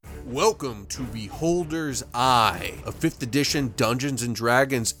Welcome to Beholder's Eye, a 5th edition Dungeons &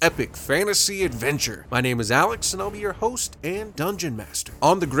 Dragons epic fantasy adventure. My name is Alex, and I'll be your host and Dungeon Master.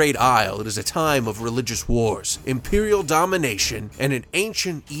 On the Great Isle, it is a time of religious wars, imperial domination, and an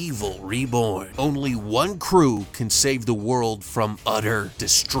ancient evil reborn. Only one crew can save the world from utter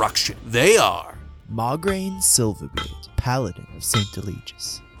destruction. They are Maugraine Silverbeard, Paladin of St.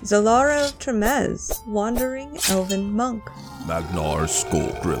 Eligius. Zalara of Tremez, Wandering Elven Monk. Magnar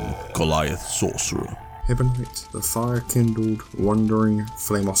Skullgrim, Goliath Sorcerer. Hibonite, the fire-kindled, wandering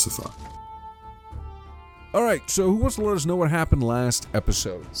flameossifer. Alright, so who wants to let us know what happened last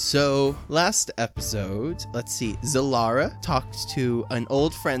episode? So, last episode, let's see, Zalara talked to an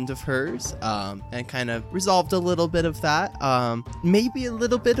old friend of hers, and kind of resolved a little bit of that. Maybe a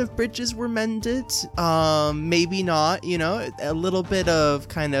little bit of bridges were mended, maybe not, a little bit of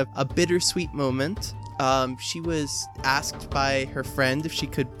kind of a bittersweet moment. She was asked by her friend if she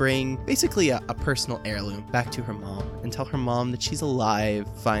could bring basically a personal heirloom back to her mom and tell her mom that she's alive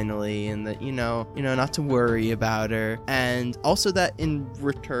finally and that, not to worry about her. And also that in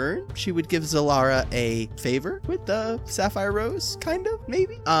return, she would give Zalara a favor with the Sapphire Rose, kind of,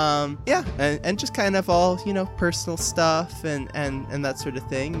 maybe. And just kind of all, personal stuff and that sort of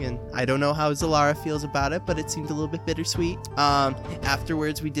thing. And I don't know how Zalara feels about it, but it seemed a little bit bittersweet.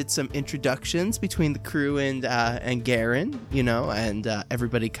 Afterwards, we did some introductions between the crew and Garen, and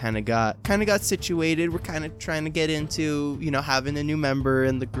everybody kind of got situated. We're kind of trying to get into, having a new member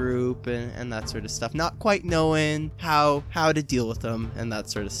in the group and that sort of stuff. Not quite knowing how to deal with them and that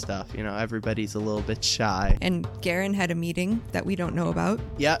sort of stuff. Everybody's a little bit shy. And Garen had a meeting that we don't know about.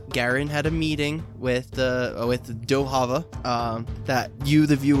 Yeah, Garen had a meeting with Dohava that you,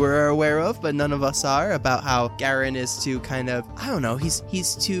 the viewer, are aware of, but none of us are, about how Garen is to kind of, I don't know, he's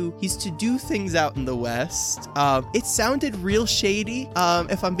to do things out in the West. It sounded real shady,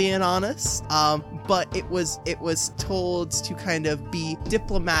 if I'm being honest. But it was told to kind of be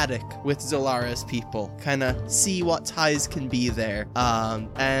diplomatic with Zalara's people, kind of see what ties can be there.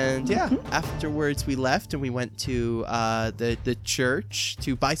 Afterwards we left and we went to the church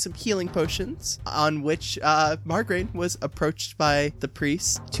to buy some healing potions, on which Maugraine was approached by the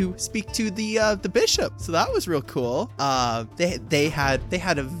priest to speak to the bishop. So that was real cool. They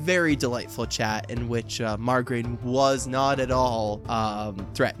had a very delightful chat in which Maugraine was not at all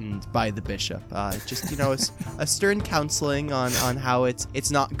threatened by the bishop. Just a stern counseling on how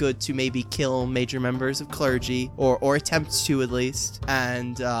it's not good to maybe kill major members of clergy or attempt to, at least,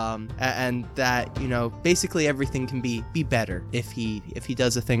 and that basically everything can be better if he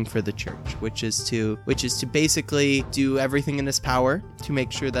does a thing for the church, which is to basically do everything in his power to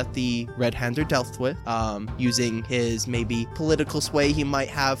make sure that the Red Hand are dealt with, using his maybe political sway he might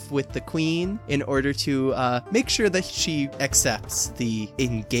have with the queen in order to make sure that she accepts the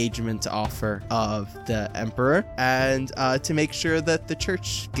engagement offer of the emperor, and to make sure that the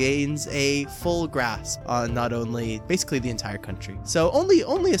church gains a full grasp on not only basically the entire country. So only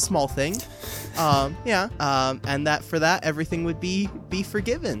a small thing, and that for that everything would be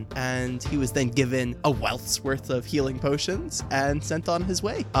forgiven, and he was then given a wealth's worth of healing potions and sent on his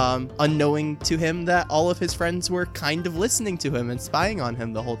way, unknowing to him that all of his friends were kind of listening to him and spying on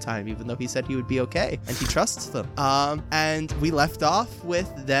him the whole time, even though he said he would be okay and he trusts them. And we left off with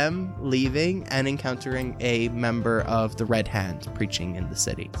them leaving and encountering a member of the Red Hand preaching in the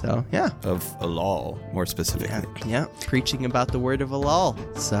city. So yeah, Of Alal, more specifically. yeah, preaching about the word of Alal.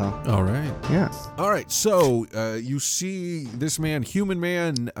 So All right. yeah. All right, so you see this man, human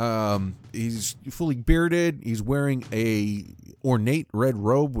man, he's fully bearded. He's wearing a ornate red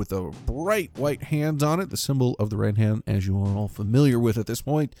robe with a bright white hand on it, the symbol of the Red Hand, as you are all familiar with at this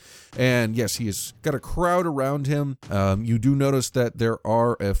point. And yes, he has got a crowd around him. You do notice that there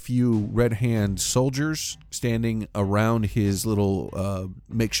are a few Red Hand soldiers standing around his little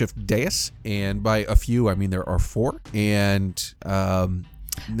makeshift dais. And by a few, I mean there are 4. And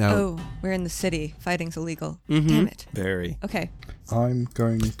now, we're in the city. Fighting's illegal. Mhm. Damn it. Very. Okay. I'm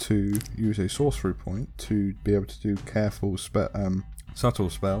going to use a sorcery point to be able to do subtle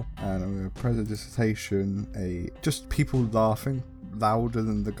spell, and I'm going to prestidigitation just people laughing louder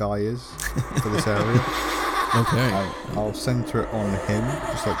than the guy is for this area. okay. I'll center it on him,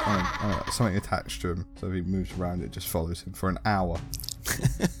 just like something attached to him, so if he moves around, it just follows him for an hour.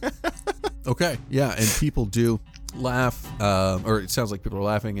 Okay, yeah, and people do laugh, or it sounds like people are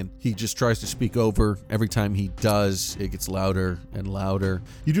laughing, and he just tries to speak over. Every time he does, it gets louder and louder.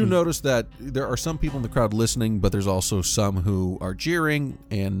 You do notice that there are some people in the crowd listening, but there's also some who are jeering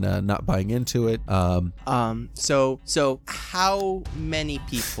and not buying into it. So how many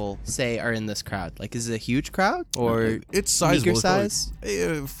people say are in this crowd? Like, is it a huge crowd or it's sizable. meager size?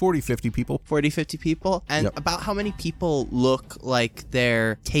 40, 50 people. 40, 50 people? And Yep. about how many people look like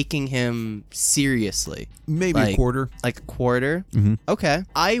they're taking him seriously? Maybe a Like- quarter. Like a quarter? Mhm. Okay.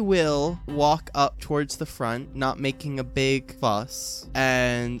 I will walk up towards the front, not making a big fuss,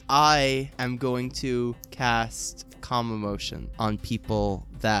 and I am going to cast Calm Emotion on people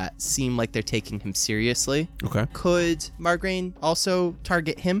that seem like they're taking him seriously. Okay. Could Margraine also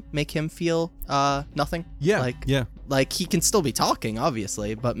target him, make him feel nothing? Yeah. Like he can still be talking,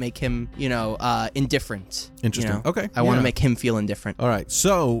 obviously, but make him, indifferent. Interesting. You know? Okay. I want to Yeah. make him feel indifferent. All right,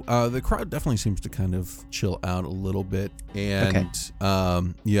 so the crowd definitely seems to kind of chill out a little bit, and I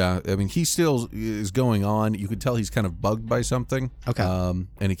mean, he still is going on. You could tell he's kind of bugged by something. Okay. And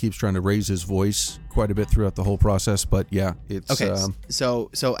he keeps trying to raise his voice quite a bit throughout the whole process, but yeah, it's Okay.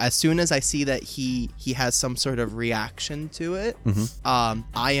 So as soon as I see that he has some sort of reaction to it,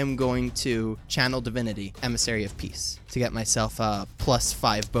 I am going to channel Divinity, Emissary of Peace, to get myself a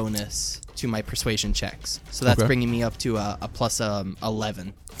 +5 bonus to my persuasion checks. So that's Okay. bringing me up to a plus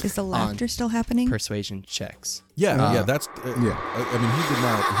 11 Is the laughter still happening? persuasion checks. yeah, that's Yeah. I mean, he did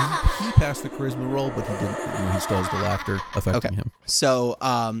not. He passed the charisma roll, but he didn't. He still has the laughter affecting him. So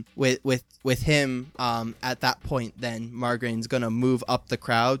with him at that point, then Margraine's gonna move up the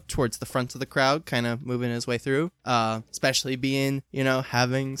crowd towards the front of the crowd, kind of moving his way through. Especially being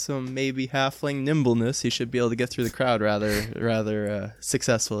having some maybe halfling nimbleness, he should be able to get through the crowd rather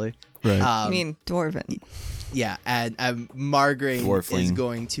successfully. Right. I mean, dwarven. Yeah, and Margraine Dwarfling. is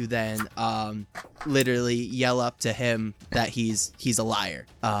going to then literally yell up to him that he's a liar.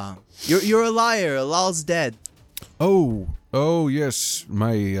 You're a liar. Alal's dead. Oh, yes,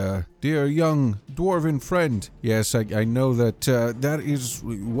 my dear young dwarven friend. Yes, I know that that is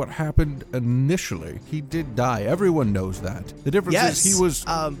what happened initially. He did die. Everyone knows that. The difference Yes. is he was.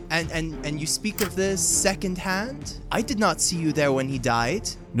 And you speak of this secondhand? I did not see you there when he died.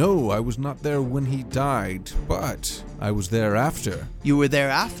 No, I was not there when he died, but I was there after. You were there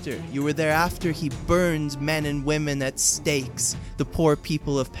after. You were there after he burned men and women at stakes, the poor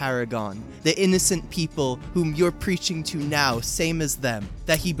people of Paragon, the innocent people whom you're preaching to now, same as them.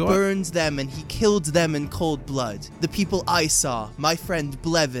 That he Go on. burned them and he killed them in cold blood. The people I saw, my friend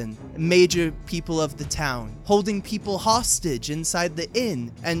Blevin, major people of the town, holding people hostage inside the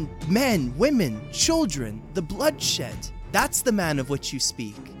inn, and men, women, children, the bloodshed. That's the man of which you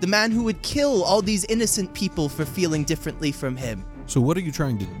speak. The man who would kill all these innocent people for feeling differently from him. So what are you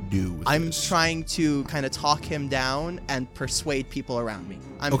trying to do with I'm this? trying to kind of talk him down and persuade people around me.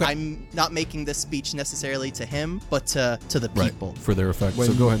 Okay. I'm not making this speech necessarily to him, but to the Right, people. for their effect. So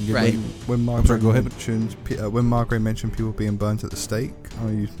When- go ahead and give Right. me. When I'm sorry, Margaret go ahead. mentioned people being burnt at the stake,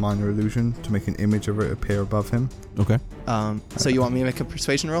 I used minor illusion to make an image of it appear above him. Okay. So you want me to make a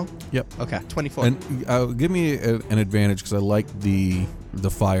persuasion roll? Yep. Okay, 24. And give me an advantage because I like the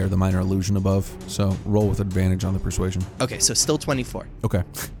fire, the minor illusion above. So roll with advantage on the persuasion. Okay, so still 24. Okay.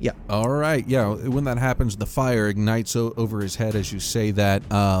 Yeah. All right. Yeah. When that happens, the fire ignites over his head as you say that.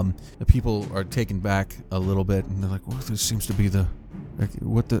 The people are taken back a little bit, and they're like, "Well, this seems to be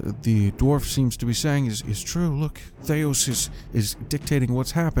what the dwarf seems to be saying is true. Look, Theos is dictating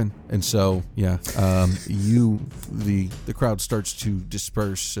what's happened." And so, yeah, the crowd starts to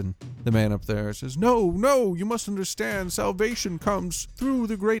disperse, and the man up there says, "No, you must understand. Salvation comes through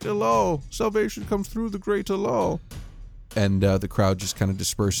the great Elal. Salvation comes through the great Elal." And the crowd just kind of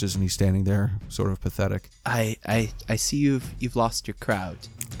disperses, and he's standing there, sort of pathetic. I see you've lost your crowd.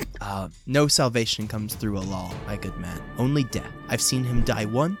 No salvation comes through a law, my good man. Only death. I've seen him die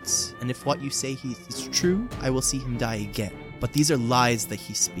once, and if what you say is true, I will see him die again. But these are lies that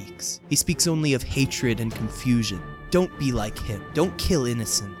he speaks. He speaks only of hatred and confusion. Don't be like him. Don't kill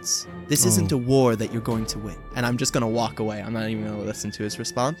innocents. This isn't a war that you're going to win. And I'm just going to walk away. I'm not even going to listen to his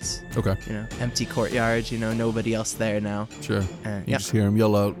response. Okay, Empty courtyard, nobody else there now. sure. You Yeah. just hear him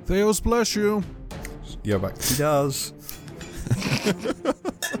yell out, "Theos bless you." Yeah, back. He does.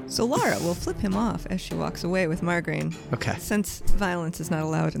 So Lara will flip him off as she walks away with Margraine, Okay. since violence is not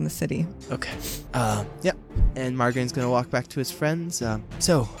allowed in the city. Okay. Yep. And Margraine's going to walk back to his friends.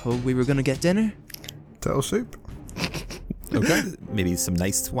 So, we were going to get dinner? Turtle soup. Okay. Maybe some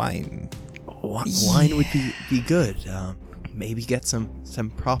nice wine. Wine would be good. Maybe get some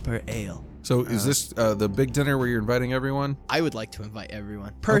proper ale. So is this the big dinner where you're inviting everyone? I would like to invite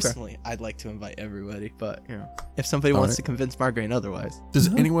everyone. Personally, I'd like to invite everybody, but if somebody wants to convince Margarine otherwise.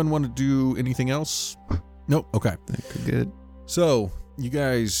 Does anyone want to do anything else? Nope. Okay. Good. So you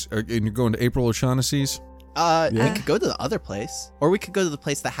guys and you're going to April O'Shaughnessy's? We could go to the other place, or we could go to the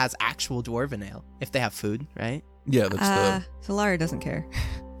place that has actual dwarven ale if they have food, right? Yeah, that's Solara doesn't care.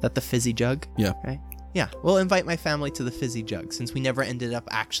 That the fizzy jug? Yeah. Right? Yeah, we'll invite my family to the fizzy jug since we never ended up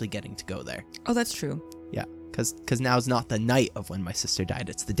actually getting to go there. Oh, that's true. Yeah, because now's not the night of when my sister died,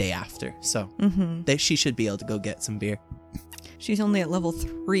 it's the day after. So she should be able to go get some beer. She's only at level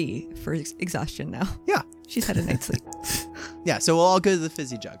 3 for exhaustion now. Yeah. She's had a night's sleep. Yeah, so we'll all go to the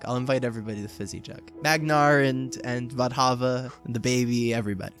fizzy jug. I'll invite everybody to the fizzy jug. Magnar and Vadhava and the baby,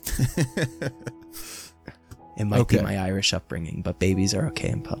 everybody. It might be my Irish upbringing, but babies are okay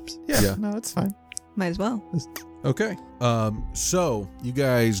in pubs. Yeah. No, it's fine. Might as well. Okay. So you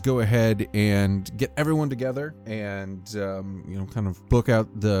guys go ahead and get everyone together and, kind of book out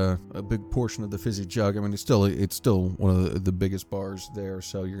a big portion of the fizzy jug. I mean, it's still one of the biggest bars there.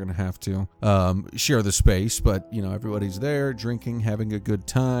 So you're going to have to, share the space, but everybody's there drinking, having a good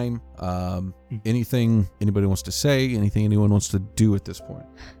time. Anything anybody wants to say, anything anyone wants to do at this point?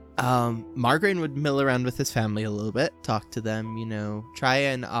 Margarine would mill around with his family a little bit, talk to them,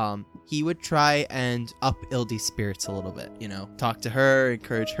 he would try and up Ildy's spirits a little bit, talk to her,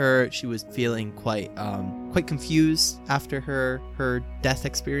 encourage her. She was feeling quite confused after her death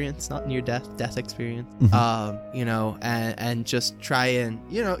experience, not near death experience. And just try and,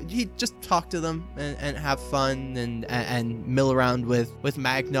 he'd just talk to them and have fun and mill around with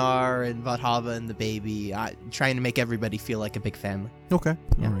Magnar and Vadhava and the baby, trying to make everybody feel like a big family. Okay.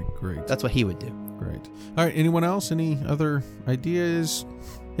 Yeah. All right. Great. That's what he would do. Great. All right. Anyone else? Any other ideas?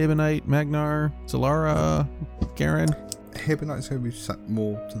 Hibonite, Magnar, Solara, Garen? Hibonite's going to be sat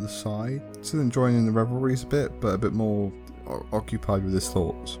more to the side, still enjoying the revelries a bit, but a bit more occupied with his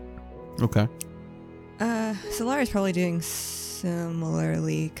thoughts. Okay. Solara's probably doing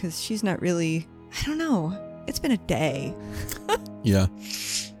similarly because she's not really. I don't know. It's been a day. Yeah.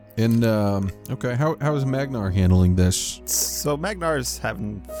 And okay, how is Magnar handling this? So Magnar's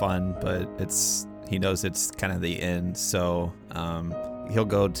having fun, but he knows it's kind of the end, so he'll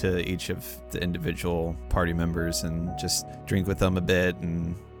go to each of the individual party members and just drink with them a bit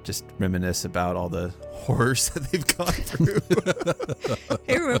and just reminisce about all the horrors that they've gone through.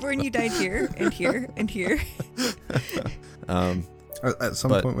 Hey, remember when you died here and here and here? At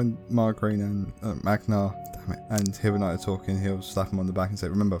some point when Margarine and Magnar and Hibonite are talking, he'll slap him on the back and say,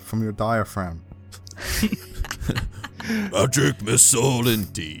 "Remember, from your diaphragm." Magic missile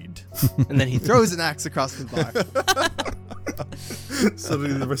indeed. And then he throws an axe across the bar.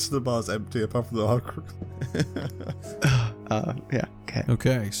 Suddenly the rest of the bar's empty apart from the hard. Yeah. Okay.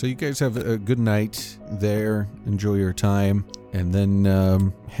 Okay, so you guys have a good night there. Enjoy your time, and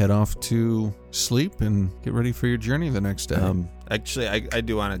then head off to sleep and get ready for your journey the next day. Actually, I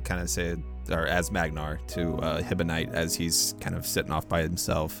do want to kind of say, or as Magnar to Hibonite as he's kind of sitting off by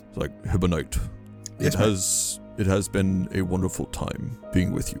himself. It's like, Hibonite, it has been a wonderful time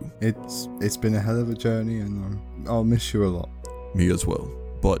being with you. It's been a hell of a journey, and I'll miss you a lot. Me as well.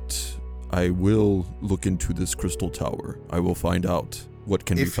 But I will look into this crystal tower. I will find out what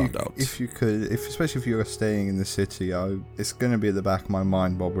can be found out. If you could, especially if you're staying in the city, it's going to be at the back of my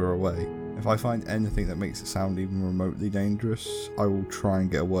mind while we're away. If I find anything that makes it sound even remotely dangerous, I will try and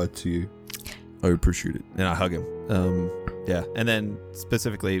get a word to you. I appreciate it. And I'll hug him. Yeah. And then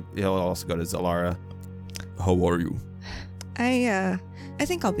specifically, he'll also go to Zalara. How are you? I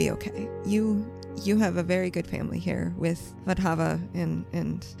think I'll be okay. You have a very good family here with Vadhava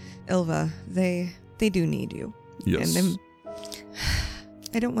and Ilva. They do need you. Yes. And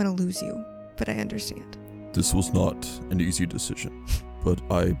I don't want to lose you, but I understand. This was not an easy decision, but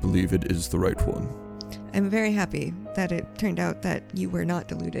I believe it is the right one. I'm very happy that it turned out that you were not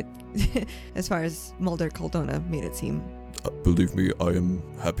deluded, as far as Mulder Caldona made it seem. Believe me, I am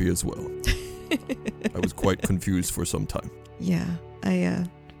happy as well. I was quite confused for some time. Yeah, I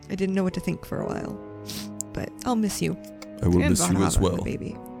didn't know what to think for a while, but I'll miss you. I will miss you Vadhava, as well.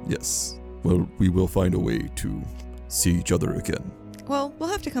 Baby. Yes. Well, we will find a way to see each other again. Well, we'll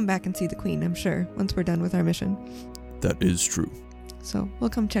have to come back and see the Queen, I'm sure, once we're done with our mission. That is true. So we'll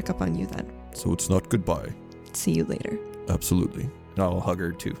come check up on you then. So it's not goodbye. See you later. Absolutely. And I'll hug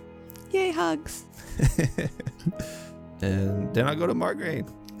her too. Yay, hugs. And then I'll go to Margarine.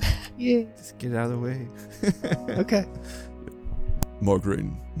 Yeah. Just get out of the way. Okay.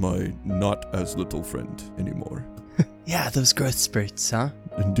 Margarine, my not as little friend anymore. Yeah, those growth spurts, huh?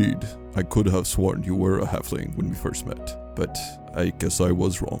 Indeed. I could have sworn you were a halfling when we first met, but I guess I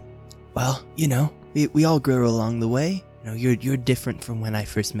was wrong. Well, we all grow along the way. You're different from when I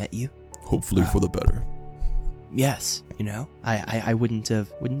first met you. Hopefully for the better. Yes, I wouldn't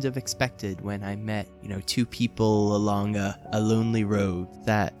have expected when I met, two people along a lonely road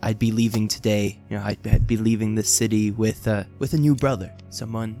that I'd be leaving today. I'd be leaving the city with a new brother,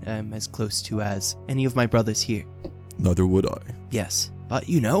 someone as close to as any of my brothers here. Neither would I. Yes, but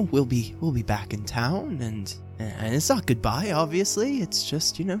we'll be back in town, and it's not goodbye. Obviously, it's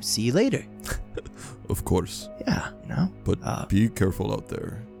just see you later. Of course. Yeah, But be careful out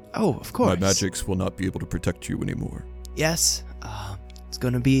there. Oh, of course. My magics will not be able to protect you anymore. Yes, it's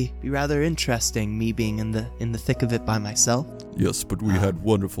going to be rather interesting, me being in the thick of it by myself. Yes, but we had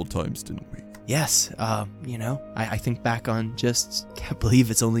wonderful times, didn't we? Yes, I think back on can't believe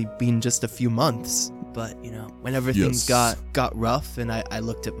it's only been just a few months. But, whenever things got rough and I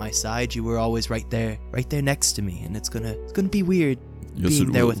looked at my side, you were always right there next to me. And it's gonna be weird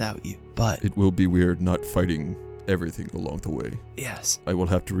being there without you. But it will be weird not fighting everything along the way. yes, I will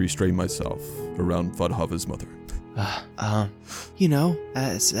have to restrain myself around Vadhava's mother.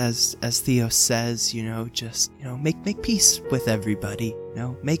 as Theo says, just make peace with everybody.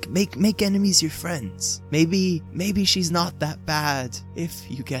 Make enemies your friends. Maybe she's not that bad if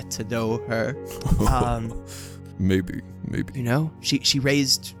you get to know her. Maybe. She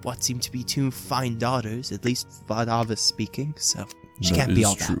raised what seemed to be two fine daughters, at least Vadhava speaking, so she That can't be is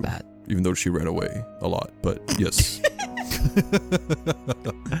all true. that bad. Even though she ran away a lot, but yes.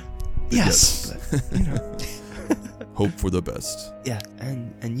 Yes, but, Hope for the best, yeah,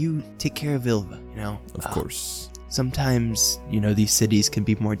 and you take care of Ilva, of course. Sometimes, these cities can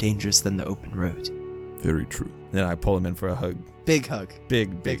be more dangerous than the open road. Very true. Then I pull him in for a hug. Big hug.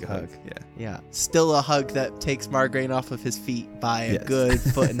 Big hug. Yeah. Yeah. Still a hug that takes Margraine off of his feet by a Yes. good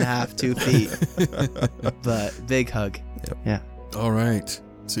foot and a half, 2 feet. But big hug. Yep. Yeah. All right.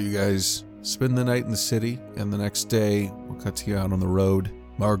 So you guys spend the night in the city, and the next day we'll cut to you out on the road.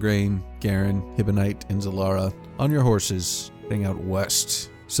 Margraine, Garen, Hibonite, and Zalara on your horses, heading out west.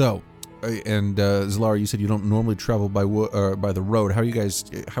 So, and Zalara, you said you don't normally travel by the road. How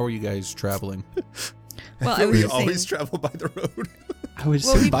are you guys traveling? Well, I was We just always saying. travel by the road. I would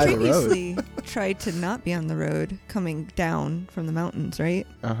Well, say we by the road. previously tried to not be on the road, coming down from the mountains, right?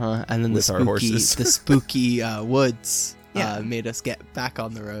 And then With our horses. the spooky woods Yeah. made us get back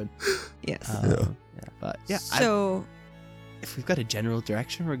on the road. Yes. Yeah. But yeah, So, if we've got a general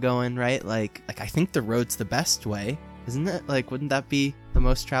direction we're going, right? Like I think the road's the best way, isn't it? Like, wouldn't that be the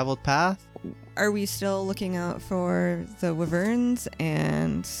most traveled path? are we still looking out for the wyverns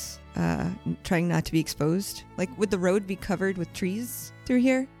and trying not to be exposed? Like, would the road be covered with trees through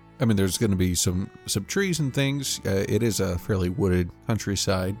here? I mean, there's going to be some trees and things. It is a fairly wooded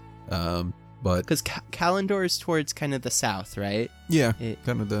countryside, but Because Kalendor is towards kind of the south, right? yeah, It-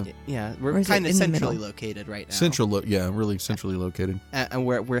 kind of the Yeah, Or we're is it kind of in the centrally middle? located right now. really centrally located. And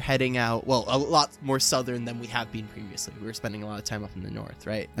we're heading out, well, a lot more southern than we have been previously. We were spending a lot of time up in the north,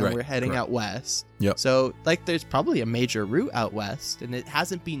 right? And Right, we're heading correct. out west. Yep. So, like, there's probably a major route out west, and it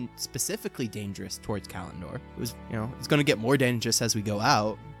hasn't been specifically dangerous towards Kalendor. It was, it's going to get more dangerous as we go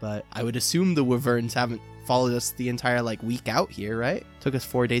out, but I would assume the wyverns haven't followed us the entire, week out here, right? Took us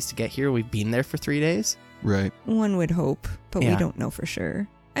 4 days to get here. We've been there for 3 days. Right. One would hope, but Yeah. we don't know for sure.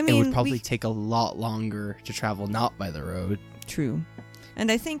 I It mean, would probably take a lot longer to travel not by the road. true.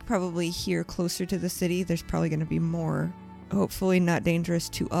 And I think probably here closer to the city, there's probably going to be more, hopefully not dangerous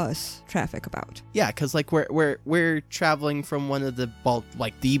to us, traffic about. Yeah, because we're traveling from one of the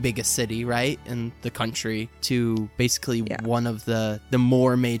the biggest city, right, in the country to basically Yeah. one of the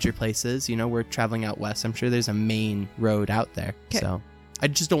more major places. We're traveling out west. I'm sure there's a main road out there. 'Kay. So I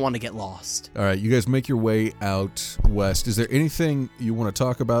just don't want to get lost. All right, you guys make your way out west. Is there anything you want to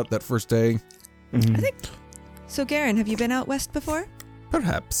talk about that first day? I think. So, Garen, have you been out west before?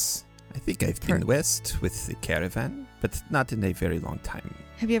 Perhaps. I think I've been west with the caravan, but not in a very long time.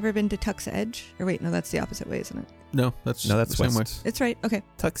 Have you ever been to Tuck's Edge? Or wait, no, that's the opposite way, isn't it? No, that's No, that's the same way. west. It's right. Okay.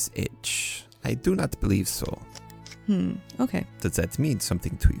 Tuck's Edge. I do not believe so. Okay. Does that mean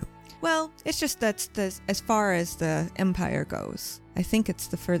something to you? Well, it's just that's as far as the Empire goes. I think it's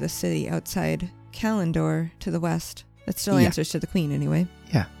the furthest city outside Kalendor to the west. That still Yeah. answers to the Queen anyway.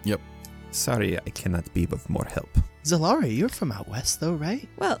 Sorry, I cannot be of more help. Zalara, you're from out west, though, right?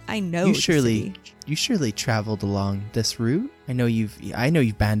 Well, I know you the surely city. traveled along this route. I know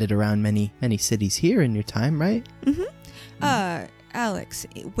you've banded around many cities here in your time, right? Alex,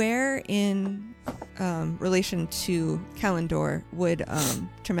 where in relation to Kalendor would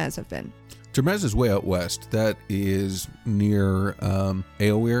Tremez have been? Tremez is way out west. That is near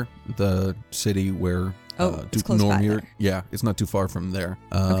Aoir, the city where Oh, it's Duke close by Normir. there. Yeah, it's not too far from there.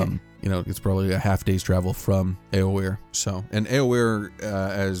 Okay. You know, it's probably a half day's travel from Eowyn. So, and Eowyn,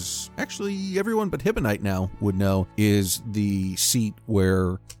 as actually everyone but Hibonite now would know, is the seat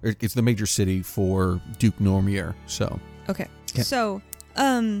where it's the major city for Duke Normir. So, Okay. Yeah. So,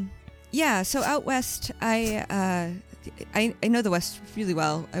 yeah. So out west, I know the west really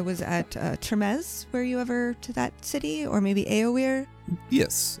well. I was at Tremez. Were you ever to that city, or maybe Eowyn?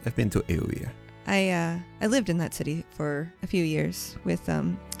 Yes, I've been to Eowyn. I lived in that city for a few years with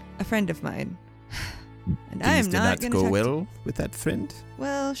a friend of mine. And I am Things did not not going to go talk well with that friend.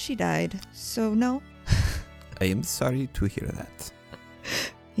 Well, she died, so no. I am sorry to hear that.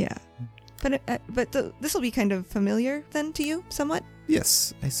 Yeah, but this will be kind of familiar then to you, somewhat.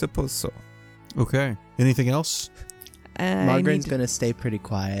 Yes, I suppose so. okay. Anything else? Margaret's gonna stay pretty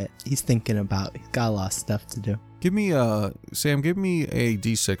quiet. He's thinking about. He's got a lot of stuff to do. Give me Sam. Give me a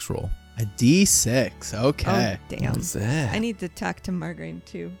D6 roll. A D6. Okay. Oh, damn. What's that? I need to talk to Margarine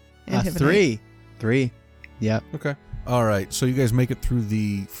too. And A Hibonite. 3. Yep. Okay. All right. So you guys make it through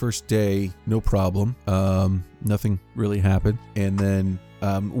the first day, no problem. Nothing really happened. And then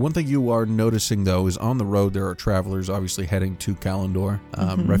one thing you are noticing though is on the road there are travelers obviously heading to Kalimdor.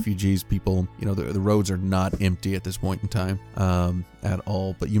 Refugees, people. You know the roads are not empty at this point in time at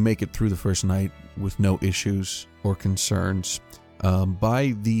all. But you make it through the first night with no issues or concerns.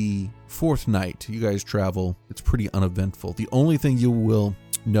 By the fourth night, you guys travel. It's pretty uneventful. The only thing you will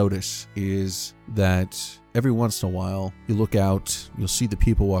notice is that every once in a while you look out, you'll see the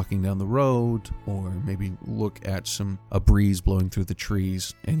people walking down the road, or maybe look at a breeze blowing through the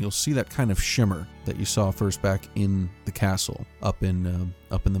trees, and you'll see that kind of shimmer that you saw first back in the castle up in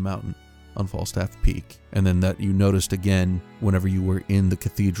the mountain on Falstaff Peak, and then that you noticed again whenever you were in the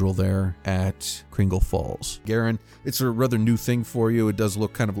cathedral there at Kringle Falls. Garen, it's a rather new thing for you. It does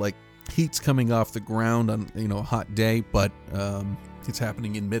look kind of like heat's coming off the ground on a hot day, but it's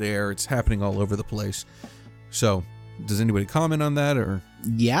happening in midair. It's happening all over the place. So, does anybody comment on that, or?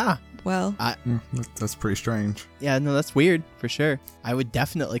 Yeah. Well, That's pretty strange. Yeah, no, that's weird for sure. I would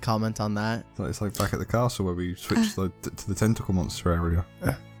definitely comment on that. So it's like back at the castle where we switched to the tentacle monster area.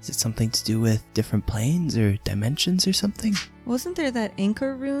 Is it something to do with different planes or dimensions or something? wasn't there that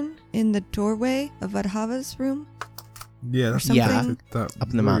anchor rune in the doorway of Vadhava's room? Yeah, that's Yeah. that Up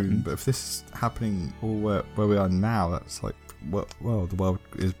in the room, mountain. But if this is happening all where we are now, that's like, well, the world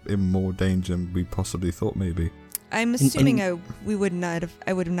is in more danger than we possibly thought. Maybe. I'm assuming I would not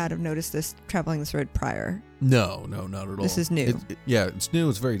have noticed this traveling this road prior. No, not at all. This is new. Yeah, it's new.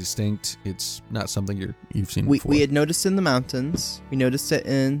 It's very distinct. It's not something you've seen We before. had noticed in the mountains. We noticed it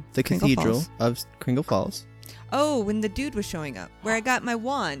in the Kringle cathedral Falls. of Kringle Falls. Oh, when the dude was showing up, where I got my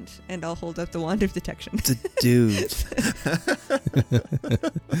wand, and I'll hold up the wand of detection. The dude.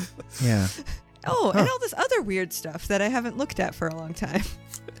 Yeah. Oh, and all this other weird stuff that I haven't looked at for a long time.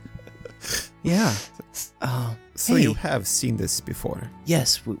 Yeah. So Hey. you have seen this before.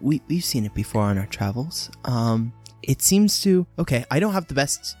 Yes, we've seen it before on our travels. It seems to... Okay, I don't have the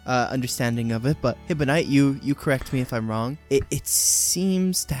best understanding of it, but Hibonite, you correct me if I'm wrong. It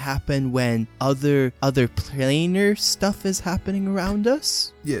seems to happen when other planar stuff is happening around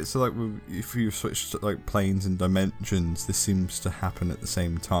us. Yeah, so like if you switch to like planes and dimensions, this seems to happen at the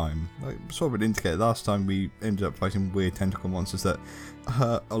same time. Like sort of an indicator. Last time we ended up fighting weird tentacle monsters that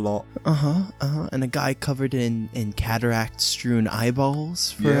hurt a lot. And a guy covered in cataract-strewn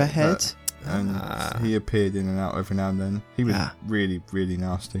eyeballs for Yeah, a head. And he appeared in and out every now and then. He was really, really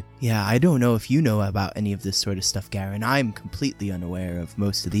nasty. Yeah, I don't know if you know about any of this sort of stuff, Garen. I'm completely unaware of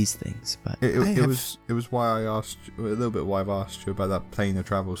most of these things, but It was why I asked you, a little bit why I've asked you about that planar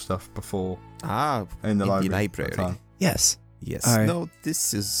travel stuff before In in the the library. library. at the time. yes. Yes. All right. No,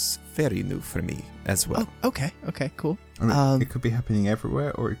 this is very new for me as well. Oh, okay, cool. I mean, it could be happening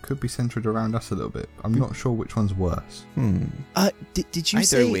everywhere, or it could be centered around us a little bit. I'm not sure which one's worse. Did you Either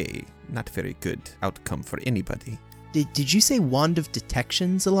say way, not very good outcome for anybody. Did you say wand of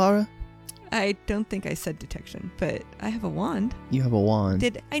detection, Zalara? I don't think I said detection, but I have a wand. You have a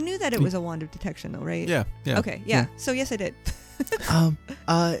wand. I knew that it was a wand of detection, though, right? Yeah. Okay, yeah. So yes, I did.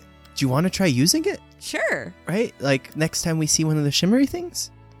 Do you want to try using it? Sure. Right? Like next time we see one of the shimmery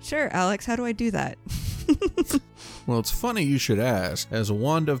things? Sure, Alex, how do I do that? Well, it's funny you should ask. As a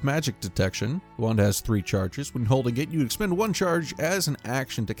wand of magic detection, the wand has 3 charges. When holding it, you expend 1 charge as an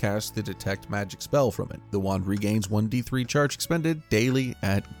action to cast the detect magic spell from it. The wand regains 1d3 charge expended daily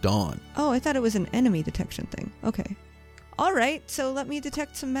at dawn. Oh, I thought it was an enemy detection thing. Okay. All right, so let me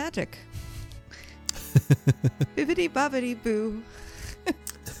detect some magic. Bibbidi bobbidi boo.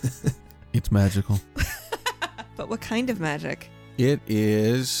 It's magical. But what kind of magic? It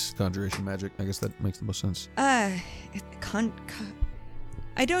is conjuration magic. I guess that makes the most sense. I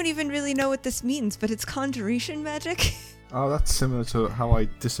don't even really know what this means, but it's conjuration magic. Oh, that's similar to how I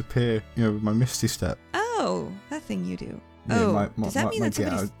disappear, with my Misty Step. Oh, that thing you do. Yeah, Does that mean that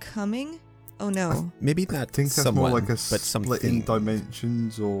somebody's coming? Oh no. Maybe I not think that's someone, more like a but split in something.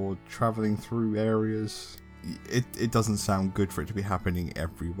 dimensions or traveling through areas. It doesn't sound good for it to be happening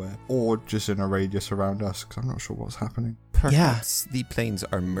everywhere, or just in a radius around us, because I'm not sure what's happening. Perhaps the planes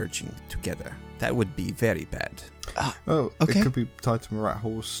are merging together. That would be very bad. Oh, Okay. It could be tied to Marat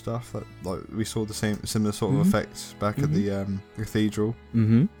Hall's stuff. That, like, we saw the similar sort of effects back at the cathedral.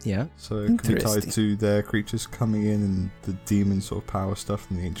 Mm-hmm. Yeah. So it could be tied Interesting. to their creatures coming in and the demon sort of power stuff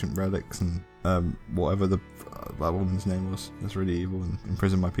and the ancient relics and whatever that woman's name was. That's really evil and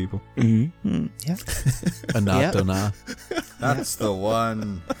imprisoned my people. Mm-hmm. Yeah. Anatona. That's the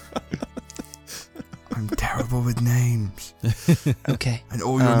one. I'm terrible with names, Okay. and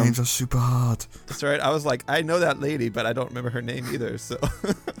all your names are super hard. That's right. I was like, I know that lady, but I don't remember her name either. So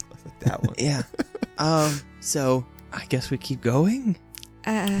that one. Yeah. So I guess we keep going.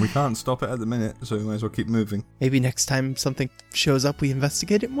 We can't stop it at the minute, so we might as well keep moving. Maybe next time something shows up, we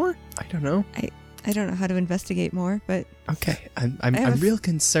investigate it more. I don't know. I don't know how to investigate more, but Okay. I'm I have- real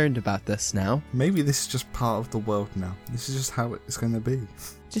concerned about this now. Maybe this is just part of the world now. This is just how it's going to be.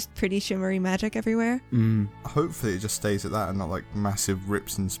 just pretty shimmery magic everywhere. Hopefully it just stays at that and not like massive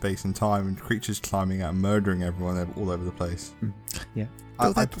rips in space and time and creatures climbing out and murdering everyone all over the place. Yeah. Though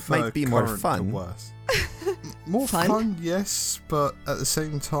I that prefer might be more current to fun. worse. More Fun? fun, yes, but at the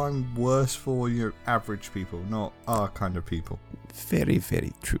same time worse for your average people, not our kind of people. Very,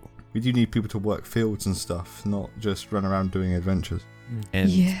 very true. We do need people to work fields and stuff, not just run around doing adventures. And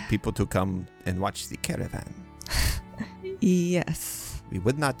Yeah. people to come and watch the caravan. Yes. We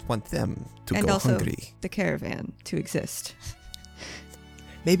would not want them to And go also hungry. the caravan to exist.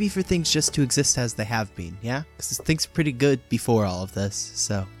 Maybe for things just to exist as they have been, yeah? Because things were pretty good before all of this,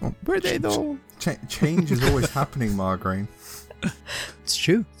 so. Were they though? Change is always happening, Margraine. It's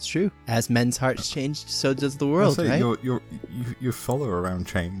true, it's true. As men's hearts changed, so does the world, I'll say right? you follow around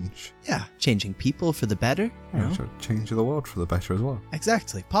change. Yeah, changing people for the better. You know? So change the world for the better as well.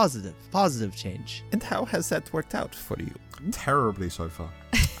 Exactly, positive change. And how has that worked out for you? Terribly so far.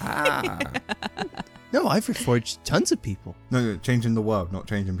 Ah, No, I've reforged tons of people. No, changing the world, not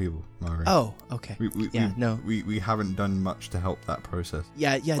changing people, Margaret. Oh, okay. We haven't done much to help that process.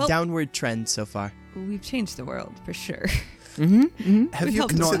 Yeah, Well- downward trend so far. We've changed the world for sure. Mm-hmm. have We you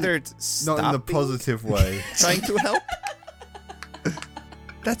helped considered Not in the stopping positive way. trying to help?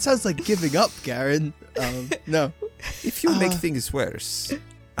 That sounds like giving up, Garen. No. If you make Uh, things worse,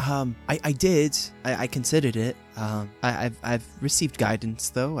 I did. I considered it. I've received guidance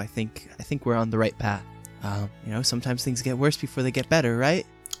though. I think we're on the right path. Sometimes things get worse before they get better, right?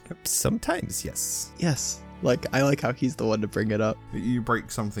 sometimes yes. Yes. I like how he's the one to bring it up. You break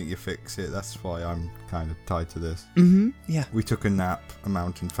something, you fix it. That's why I'm kind of tied to this. Mm-hmm. Yeah. We took a nap, a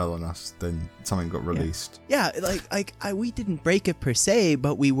mountain fell on us, then something got released. Yeah, we didn't break it per se,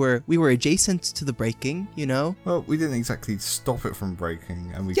 but we were adjacent to the breaking, you know? Well, we didn't exactly stop it from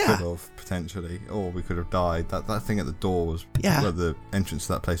breaking, and we Yeah. could have potentially, or we could have died. That thing at the door was, Yeah. well, the entrance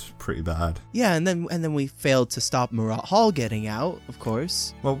to that place was pretty bad. Yeah, and then we failed to stop Marat Hall getting out, of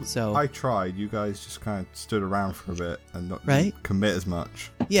course. Well, So- I tried. You guys just kind of stood around for a bit and not Right. commit as much.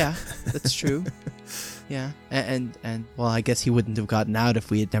 Yeah, that's true. Yeah, and well, I guess he wouldn't have gotten out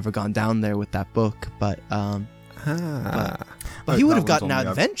if we had never gone down there with that book, but Oh, he would that have gotten one's on out me.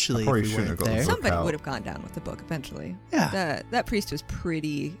 I eventually probably if we shouldn't weren't have got the there. book. Somebody out. would have gone down with the book eventually. Yeah, That priest was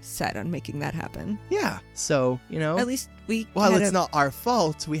pretty set on making that happen. yeah. So At least we while had it's a- not our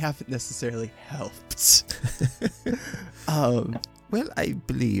fault, we haven't necessarily helped. Well, I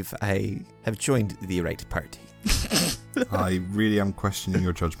believe I have joined the right party. I really am questioning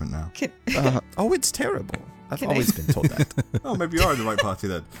your judgment now. Oh, it's terrible. I've Can I- always been told that. Oh, maybe you are in the right party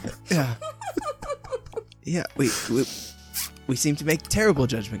then. Yeah. Yeah, we seem to make terrible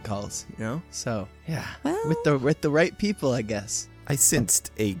judgment calls, you know? So, yeah. Well- With the right people, I guess. I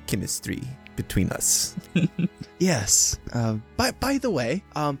sensed a chemistry between us. Yes. By the way,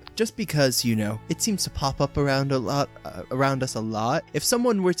 just because, it seems to pop up around us a lot. If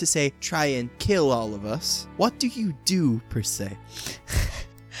someone were to say try and kill all of us, what do you do per se?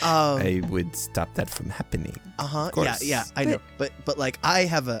 I would stop that from happening. Of course. Yeah, I know. But I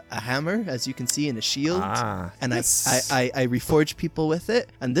have a hammer, as you can see, and a shield. And yes. I reforge people with it.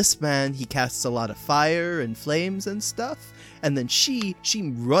 And this man, he casts a lot of fire and flames and stuff. And then she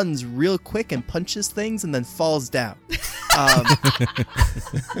runs real quick and punches things and then falls down.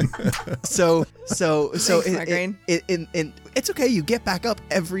 So Thanks, Migraine. it's okay. You get back up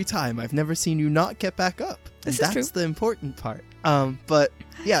every time. I've never seen you not get back up. This And is that's true. the important part. But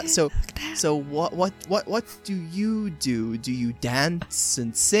yeah. So what do you do? Do you dance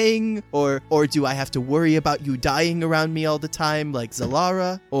and sing, or do I have to worry about you dying around me all the time, like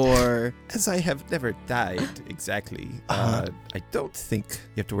Zalara? Or As I have never died exactly, I don't think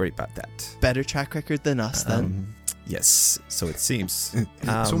you have to worry about that. better track record than us then? Yes, so it seems.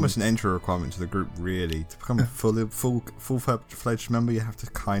 It's almost an entry requirement to the group, really. To become a full-fledged member, you have to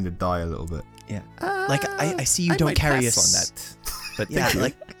kind of die a little bit. Yeah. Like I see you I don't might carry pass a on that. But Yeah, thank you.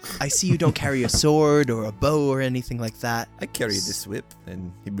 like I see you don't carry a sword or a bow or anything like that. I carry this whip,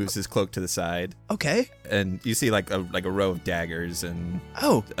 and he moves his cloak to the side, Okay. and you see like a row of daggers and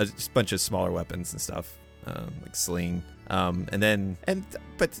Oh, a just bunch of smaller weapons and stuff, like sling.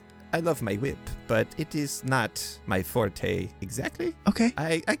 But I love my whip, but it is not my forte exactly. okay.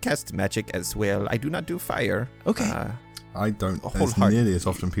 I cast magic as well. I do not do fire. Okay. I don't, as Wholeheartedly. nearly as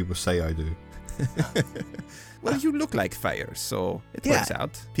often people say I do. Well, you look like fire, so it Yeah. works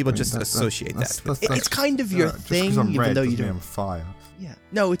out. People I mean, just that- associate that's- that with that's- It's kind of your just 'cause thing, I'm even red though you doesn't mean don't. I'm fire. Yeah.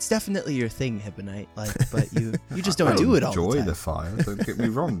 No, it's definitely your thing, Hibonite. Like, but you just don't I do it all enjoy the time. the fire, don't get me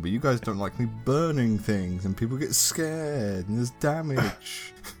wrong, but you guys don't like me burning things, and people get scared, and there's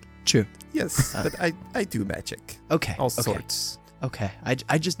damage. True. Yes, but I do magic. Okay. All okay. sorts. Okay.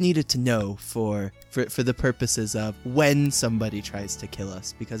 I just needed to know for the purposes of when somebody tries to kill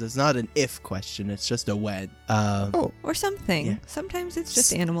us, because it's not an if question, it's just a when. Or something. Yeah. Sometimes it's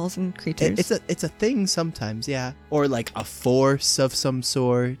just animals and creatures. It's a thing sometimes, yeah. Or like a force of some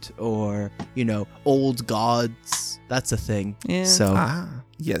sort, or old gods. That's a thing. Yeah. So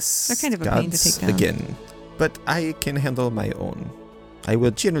Yes. They're kind of a pain to gods take down. Again, but I can handle my own. I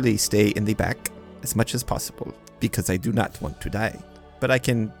will generally stay in the back as much as possible because I do not want to die. But I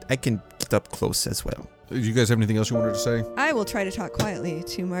can get up close as well. Do you guys have anything else you wanted to say? I will try to talk quietly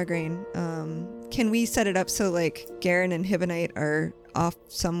to Margraine. Can we set it up so like Garen and Hibonite are off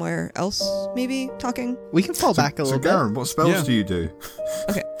somewhere else, maybe talking? we can fall back a So little bit. Garen, what spells Yeah. do you do?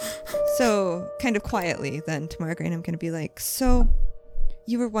 So kind of quietly then to Margraine, I'm going to be like, so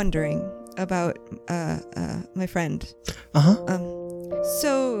you were wondering about my friend.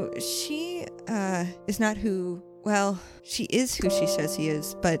 So she is not who. Well, she is who she says he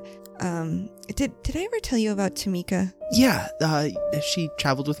is, but did I ever tell you about Tamika? Yeah, she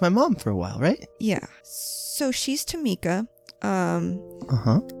traveled with my mom for a while, right? Yeah. So she's Tamika.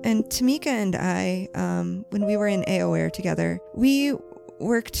 Uh-huh. And Tamika and I, when we were in AOAir together, we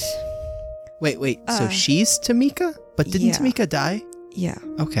worked. Wait. So she's Tamika? But didn't yeah. Tamika die? Yeah.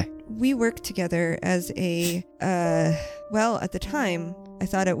 Okay. We worked together as a, well, at the time, I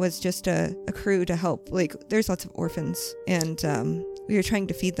thought it was just a crew to help. Like, there's lots of orphans, and we were trying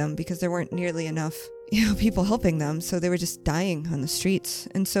to feed them because there weren't nearly enough, people helping them. So they were just dying on the streets.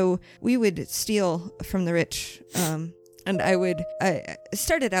 And so we would steal from the rich. And I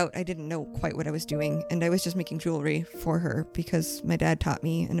started out, I didn't know quite what I was doing, and I was just making jewelry for her because my dad taught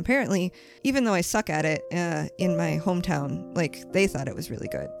me. And apparently, even though I suck at it in my hometown, like, they thought it was really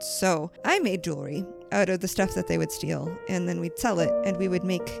good. So I made jewelry out of the stuff that they would steal, and then we'd sell it, and we would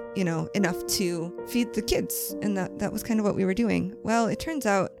make, enough to feed the kids. And that was kind of what we were doing. Well, it turns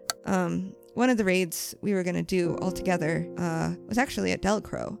out, one of the raids we were going to do all together was actually at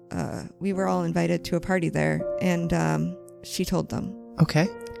Delcro. We were all invited to a party there, and she told them. Okay.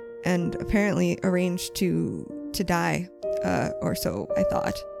 And apparently arranged to die, or so I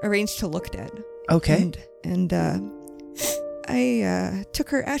thought. Arranged to look dead. Okay. And I took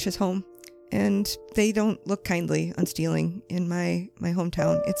her ashes home, and they don't look kindly on stealing in my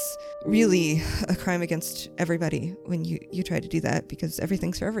hometown. It's really a crime against everybody when you try to do that, because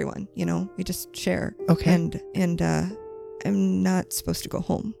everything's for everyone, we just share. Okay. And I'm not supposed to go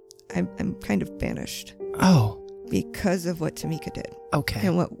home. I'm kind of banished Oh. because of what Tamika did Okay.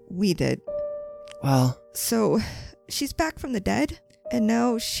 and what we did. Well. So she's back from the dead, and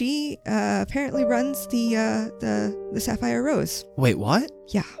now she apparently runs the Sapphire Rose. Wait. What?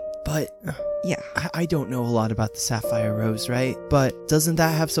 Yeah. But Yeah. I don't know a lot about the Sapphire Rose, right? But doesn't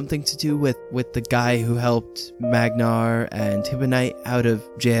that have something to do with the guy who helped Magnar and Hibonite out of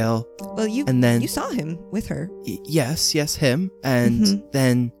jail? Well, you saw him with her. Yes, him. And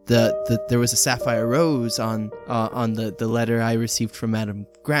then there was a Sapphire Rose on the letter I received from Madame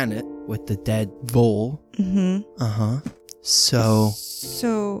Granite with the dead vole. Mm-hmm. Uh-huh. So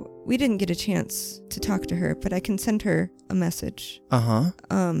we didn't get a chance to talk to her, but I can send her a message.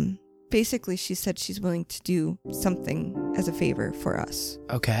 Basically, she said she's willing to do something as a favor for us.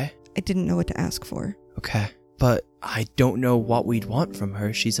 Okay. I didn't know what to ask for. Okay. but I don't know what we'd want from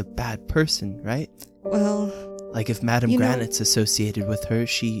her. She's a bad person, right? Well, Like if Madame Granite's associated with her,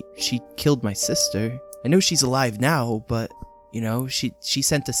 she killed my sister. I know she's alive now, but she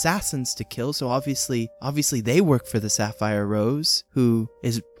sent assassins to kill, so obviously they work for the Sapphire Rose, who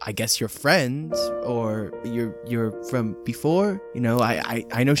is, I guess, your friend, or you're from before.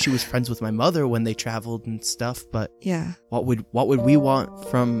 I know she was friends with my mother when they traveled and stuff, but yeah. what would we want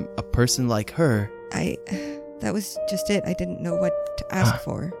from a person like her? That was just it. I didn't know what to ask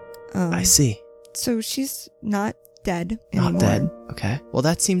for. I see. So she's not dead anymore. Not dead. Okay. Well,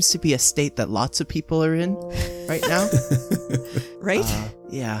 that seems to be a state that lots of people are in right now. Right?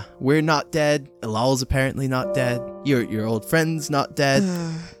 Yeah. We're not dead. Ilal's apparently not dead. Your old friend's not dead.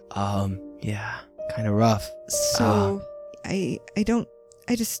 Yeah. Kind of rough. So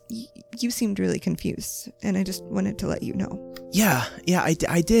you seemed really confused, and I just wanted to let you know. Yeah,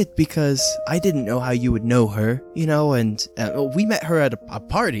 I did, because I didn't know how you would know her, and we met her at a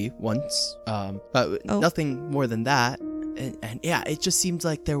party once, but nothing more than that, and yeah, it just seemed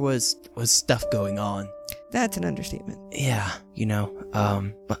like there was stuff going on. That's an understatement. Yeah,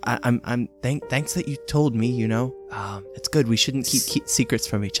 but I'm thanks that you told me, it's good. We shouldn't keep secrets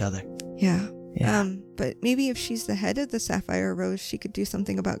from each other. Yeah. Yeah. But maybe if she's the head of the Sapphire Rose, she could do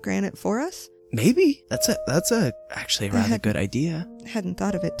something about Granite for us? Maybe. That's actually a rather good idea. Hadn't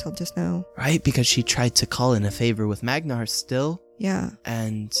thought of it till just now. Right, because she tried to call in a favor with Magnar still. Yeah.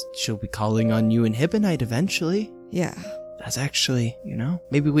 And she'll be calling on you and Hibonite eventually. Yeah. That's actually,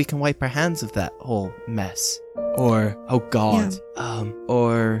 maybe we can wipe our hands of that whole mess. Or, oh god. Yeah.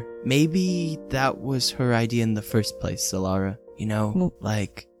 Or maybe that was her idea in the first place, Zalara.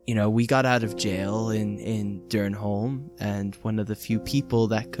 We got out of jail in Durnholm, and one of the few people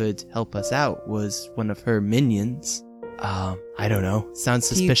that could help us out was one of her minions. I don't know. Sounds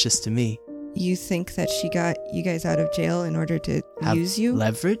suspicious to me. You think that she got you guys out of jail in order to use you?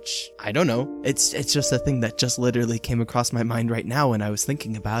 Leverage? I don't know. It's just a thing that just literally came across my mind right now when I was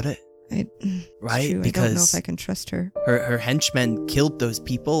thinking about it. Right? True. Because I don't know if I can trust her. Her henchmen killed those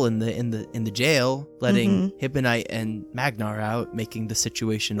people in the jail, letting Hibonite and Magnar out, making the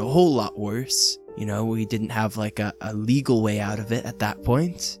situation a whole lot worse. We didn't have like a legal way out of it at that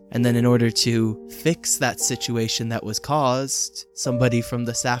point. And then in order to fix that situation that was caused, somebody from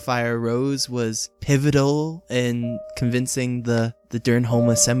the Sapphire Rose was pivotal in convincing the Durnholm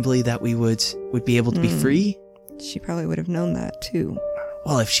Assembly that we would be able to be free. She probably would have known that too.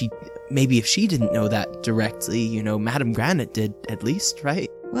 Well, if she didn't know that directly, Madame Granite did at least, right?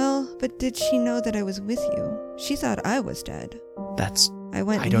 Well, but did she know that I was with you? She thought I was dead. I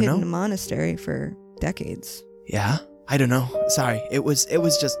went and hid in a monastery for decades. Yeah? I don't know. Sorry. It was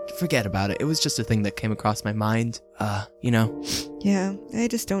just, forget about it. It was just a thing that came across my mind. Yeah, I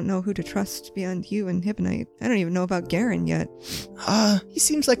just don't know who to trust beyond you and Hibonite. I don't even know about Garen yet. He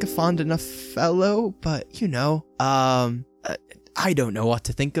seems like a fond enough fellow, but, I don't know what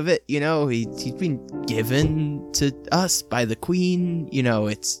to think of it. He's been given to us by the queen. You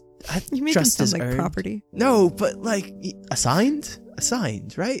make him sound like property. No, but assigned,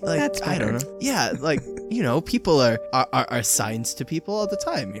 right? That's better. I don't know. Yeah, people are assigned to people all the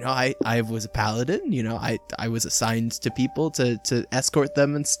time. I was a paladin. I was assigned to people to escort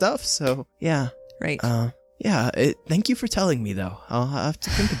them and stuff. So yeah, right. Yeah. Thank you for telling me, though. I'll have to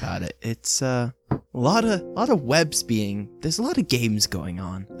think about it. It's a lot of webs there's a lot of games going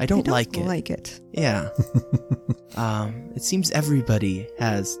on. I don't like it. Yeah. It seems everybody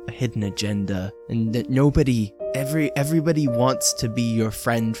has a hidden agenda, and that everybody wants to be your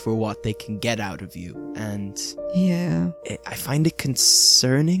friend for what they can get out of you. And yeah, I find it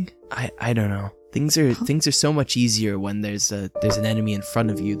concerning. I don't know. Things are so much easier when there's an enemy in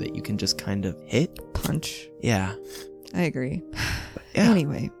front of you that you can just kind of punch. Yeah, I agree. Yeah.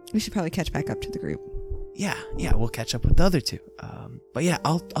 Anyway, we should probably catch back up to the group. Yeah, we'll catch up with the other two. But yeah,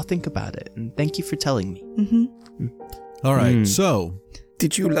 I'll think about it, and thank you for telling me. Mm-hmm. All right, so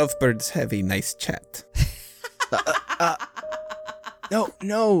did you lovebirds have a nice chat?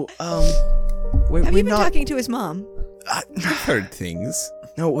 No. Have you been talking to his mom? I've heard things.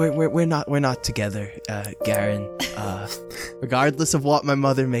 No, we're not together, Garen. Regardless of what my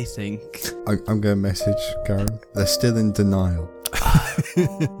mother may think. I'm going to message Garen. They're still in denial.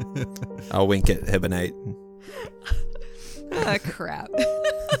 I'll wink at Hibonite. Crap.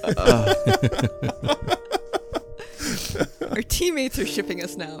 Our teammates are shipping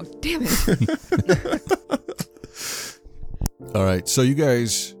us now. Damn it. All right, so you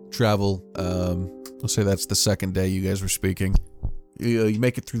guys travel. I'll say that's the second day you guys were speaking. You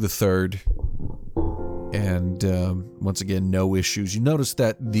make it through the third, and once again, no issues. You notice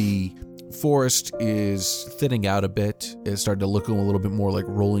that the forest is thinning out a bit. It's starting to look a little bit more like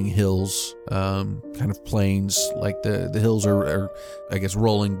rolling hills, kind of plains. Like the hills are, I guess,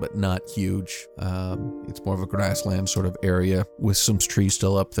 rolling but not huge. It's more of a grassland sort of area with some trees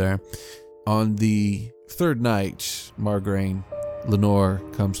still up there. On the third night, Margraine, Lenore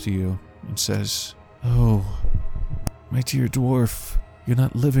comes to you and says, "Oh, my dear dwarf, you're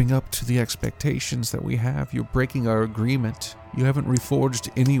not living up to the expectations that we have. You're breaking our agreement. You haven't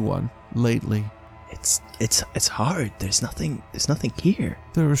reforged anyone lately. It's hard. There's nothing here.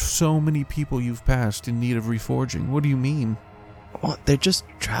 There are so many people you've passed in need of reforging. What do you mean?" Well, they're just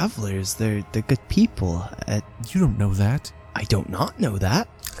travelers. They're good people. You don't know that. I don't not know that.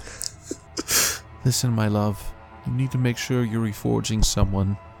 Listen, my love, you need to make sure you're reforging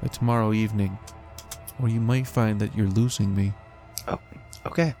someone by tomorrow evening, or you might find that you're losing me. Oh,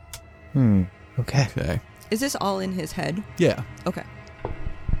 okay. Okay. Okay. Is this all in his head? Yeah. Okay.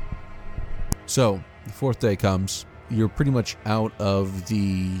 So, the fourth day comes. You're pretty much out of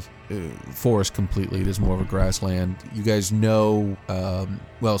the forest completely. There's more of a grassland. You guys know,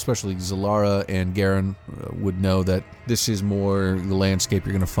 well, especially Zalara and Garen would know that this is more the landscape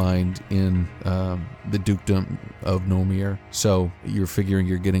you're going to find in the dukedom of Normir. So you're figuring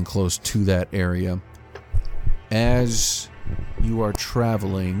you're getting close to that area. As you are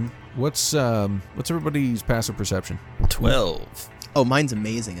traveling, what's everybody's passive perception? 12. Oh, mine's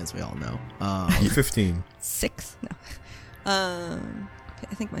amazing, as we all know. 15. 6? No.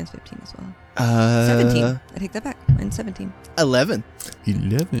 I think mine's 15 as well. 17. I take that back. Mine's 17. 11.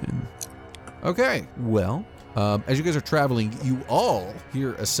 11. Okay, well, as you guys are traveling, you all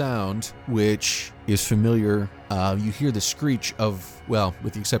hear a sound which is familiar. You hear the screech of, well,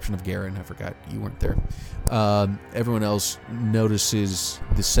 with the exception of Garen, I forgot you weren't there. Everyone else notices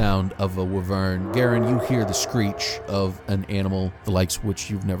the sound of a wyvern. Garen, you hear the screech of an animal, the likes which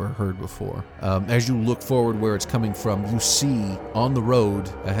you've never heard before. As you look forward where it's coming from, you see on the road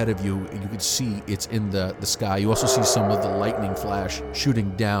ahead of you, you can see it's in the sky. You also see some of the lightning flash shooting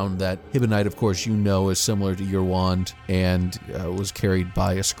down that Hibonite, of course, you know is similar to your wand and was carried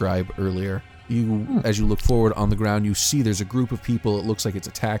by a scribe earlier. As you look forward on the ground, you see there's a group of people. It looks like it's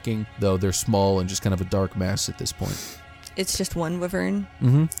attacking, though they're small and just kind of a dark mass at this point. It's just one wyvern.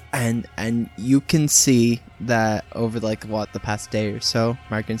 Mm-hmm. And you can see that over the past day or so,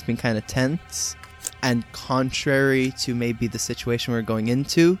 Margaret's been kind of tense. And contrary to maybe the situation we're going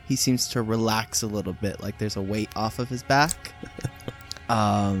into, he seems to relax a little bit, like there's a weight off of his back.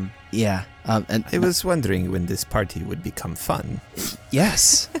 Yeah. And I was wondering when this party would become fun.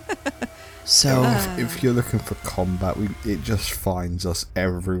 yes. So If you're looking for combat, it just finds us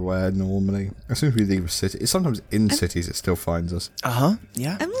everywhere normally. As soon as we leave a city, sometimes in cities it still finds us.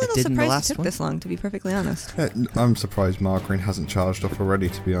 yeah. I'm a it little did in the surprised last it took one. this long, to be perfectly honest. I'm surprised Margarine hasn't charged off already,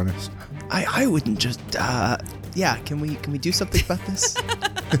 to be honest. I wouldn't just yeah, can we do something about this?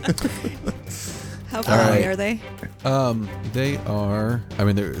 How far away right. are they? They are. I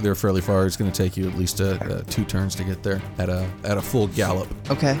mean, they're fairly far. It's going to take you at least 2 turns to get there at a full gallop.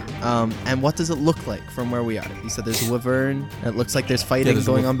 Okay. And what does it look like from where we are? You said there's a wyvern. It looks like there's fighting there's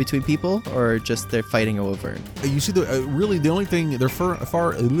a going on between people, or just they're fighting a wyvern. You see, really the only thing they're far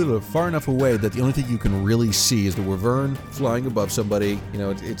enough away that the only thing you can really see is the wyvern flying above somebody. You know,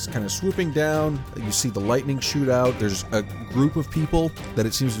 it's kind of swooping down. You see the lightning shoot out. There's a group of people that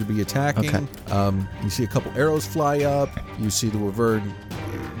it seems to be attacking. Okay. You see a couple arrows fly up. You see the wyvern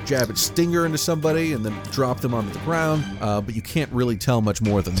jab its stinger into somebody and then drop them onto the ground. But you can't really tell much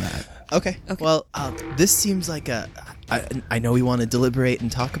more than that. Okay. Well, this seems like I know we want to deliberate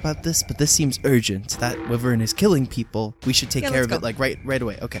and talk about this, but this seems urgent. That wyvern is killing people. We should take care of let's it go. right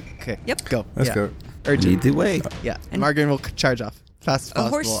away. Okay. Yep. Go. Let's Yeah. go. Urgent. Lead the way. Yeah. And- Margaret will charge off fast as A possible.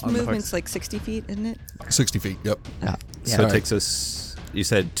 horse on the movement's like 60 feet, isn't it? 60 feet. Yep. Yeah. So Yeah. it takes us, you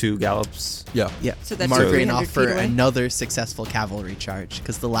said 2 gallops? Yeah. Yeah. So that's Margaret 300 off for feet away? another successful cavalry charge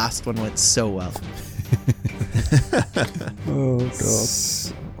because the last one went so well. Oh,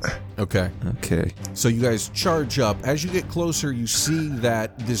 God. Okay. Okay. So you guys charge up. As you get closer, you see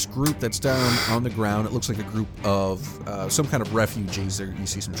that this group that's down on the ground, it looks like a group of some kind of refugees. You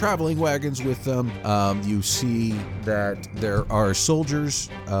see some traveling wagons with them. You see that there are soldiers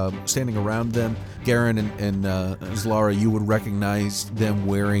standing around them. Garen and Zalara, you would recognize them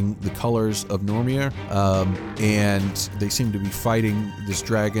wearing the colors of Normir, and they seem to be fighting this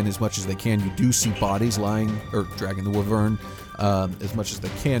dragon as much as they can. You do see bodies lying, or dragon, the wyvern, as much as they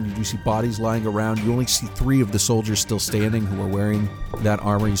can. You do see bodies lying around. You only see 3 of the soldiers still standing who are wearing that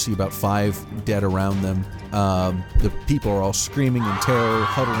armor. You see about 5 dead around them. The people are all screaming in terror,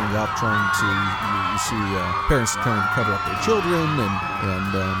 huddling up, trying to. You see parents trying to cover up their children,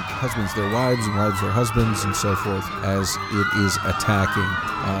 and husbands their wives, and wives their husbands, and so forth. As it is attacking,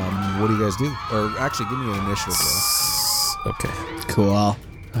 what do you guys do? Or actually, give me an initiative roll. Okay. Cool.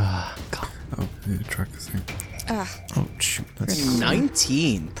 Oh, yeah, tracker thing. Oh, shoot. That's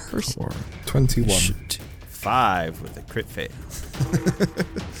 19. 21. Shoot. 5 with a crit fail.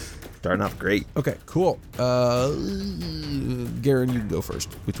 Starting off great. Okay, cool. Garen, you can go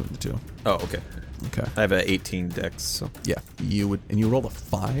first between the two. Oh, okay. Okay. I have an 18 dex, so Yeah, you would, and you rolled a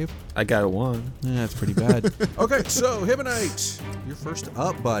 5. I got a 1. Yeah, that's pretty bad. Okay, so Hibonite, you're first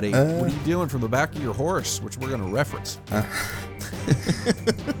up, buddy. What are you doing from the back of your horse, which we're going to reference?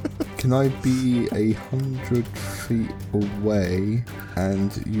 Can I be 100 feet away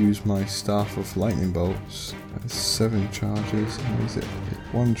and use my Staff of Lightning Bolts? That's 7 charges. How is it?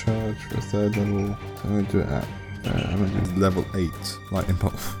 1 charge for a 3rd level. So I'm going to do it at I'm going to do level 8 Lightning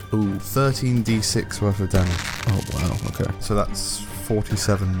Bolt. Ooh. 13d6 worth of damage. Oh, wow. Okay. So that's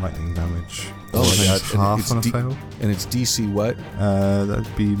 47 lightning damage. Oh, my God. Half And it's on a fail. And it's DC what?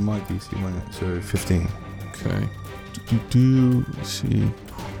 That'd be my DC, wouldn't it? So 15. Okay. Let's see.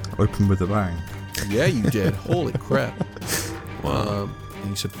 Open with a bang. Yeah, you did. Holy crap. Wow. And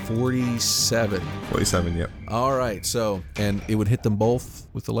you said 47. 47, yep. All right, so, and it would hit them both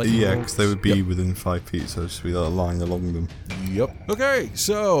with the lightning Yeah, bolts? because they would be Yep. within 5 feet, so it should be a line along them. Yep. Okay,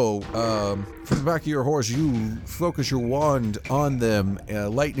 so from the back of your horse, you focus your wand on them.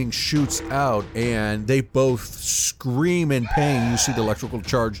 Lightning shoots out, and they both scream in pain. You see the electrical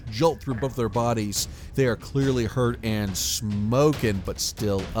charge jolt through both their bodies. They are clearly hurt and smoking, but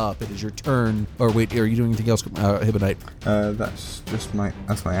still up. It is your turn. Or wait, are you doing anything else, Hibonite? That's just my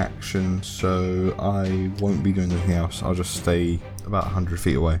action, so I won't be doing anything else. I'll just stay about 100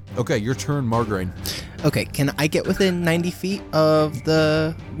 feet away. Okay, your turn, Margarine. Okay, can I get within 90 feet of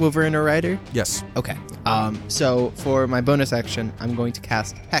the Wyvern or Rider? Yes. Okay. So for my bonus action, I'm going to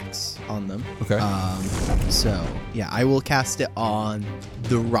cast Hex on them. Okay. So yeah, I will cast it on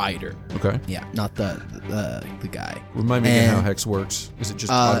the Rider. Okay. Yeah, not the guy. Remind me again And- how Hex works. Is it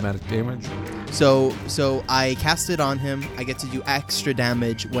just automatic damage? So I cast it on him. I get to do extra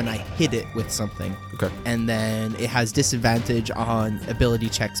damage when I hit it with something. Okay. And then it has disadvantage on ability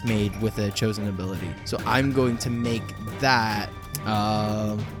checks made with a chosen ability. So I'm going to make that.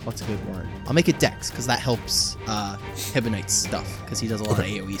 What's a good one? I'll make it Dex because that helps Hibonite's stuff because he does a lot of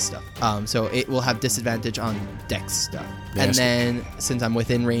AoE stuff. So it will have disadvantage on Dex stuff. Yeah, And so- then since I'm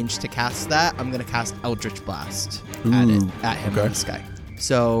within range to cast that, I'm gonna cast Eldritch Blast at Ooh, at him okay. in the sky.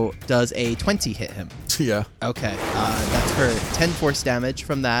 So does a 20 hit him? Yeah. Okay, that's for 10 force damage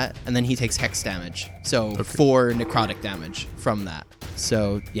from that, and then he takes hex damage. So 4 necrotic damage from that.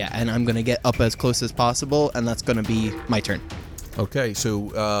 So yeah, and I'm gonna get up as close as possible, and that's gonna be my turn. Okay,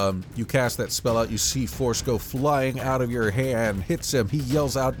 so you cast that spell out. You see Force go flying out of your hand, hits him. He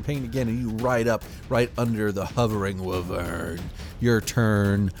yells out in pain again, and you ride up right under the hovering Wyvern. Your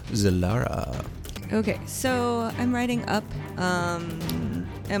turn, Zilara. Okay, so I'm riding up.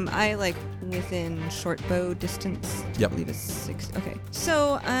 Am I like within short bow distance? Yep. I believe it's 6. Okay,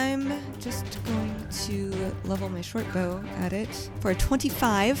 so I'm just going to level my short bow at it for a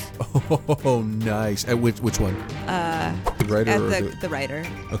 25. Oh, nice. At which one? The rider At or the rider,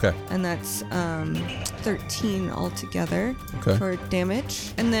 Okay. and that's 13 altogether Okay. for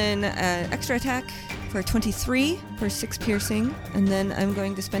damage, and then extra attack for 23 for 6 piercing, and then I'm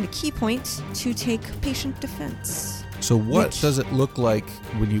going to spend a key point to take patient defense. So what Which- does it look like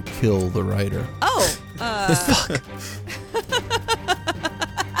when you kill the rider? Oh,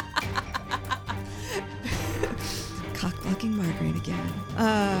 cock blocking Margaret again.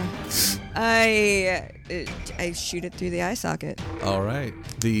 I shoot it through the eye socket. All right.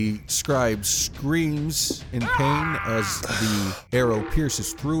 The scribe screams in pain as the arrow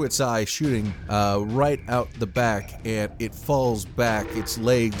pierces through its eye, shooting right out the back, and it falls back, its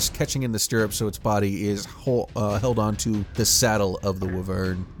legs catching in the stirrup, so its body is held onto the saddle of the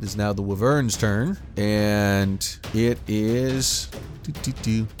Wyvern. It is now the Wyvern's turn, and it is...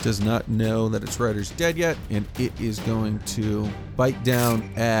 does not know that its rider's dead yet, and it is going to bite down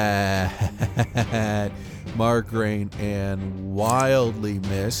at Margraine and wildly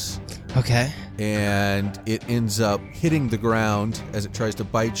miss. Okay. and it ends up hitting the ground as it tries to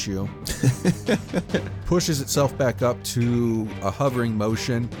bite you. Pushes itself back up to a hovering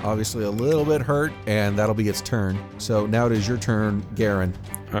motion, obviously a little bit hurt, and that'll be its turn. So now it is your turn, Garen.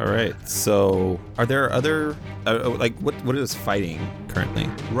 All right. So, are there other what is fighting currently?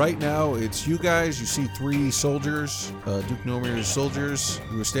 Right now, it's you guys. You see 3 soldiers, Duke Normir's soldiers,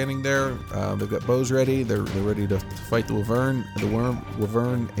 who are standing there. They've got bows ready. They're ready to fight the Wyvern,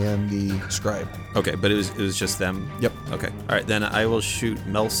 and the Scribe. Okay, but it was just them. Yep. Okay. All right, then I will shoot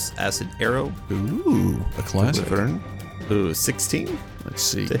Mel's acid arrow. Ooh, a classic. Wyvern. Ooh, 16. Let's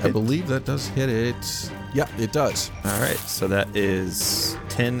see. To I hit? believe that does hit it. Yeah, it does. All right, so that is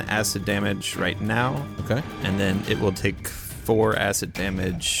 10 acid damage right now, Okay. and then it will take 4 acid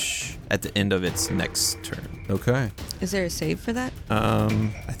damage at the end of its next turn. Okay. Is there a save for that? I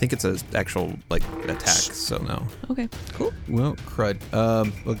think it's an actual attack, so no. Okay, cool. Well, crud.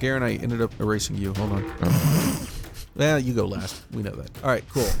 Well, Garen, I ended up erasing you. Hold on. Well, you go last. We know that. All right,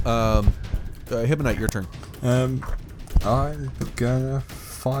 cool. Hibonite, your turn. I'm gonna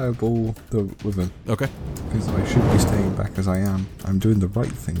fireball the Wyvern. Okay. Because I should be staying back as I am. I'm doing the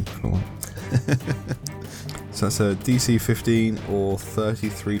right thing for once. So that's a DC 15 or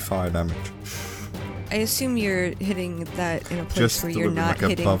 33 fire damage. I assume you're hitting that in a place Just where the you're Wyvern, not like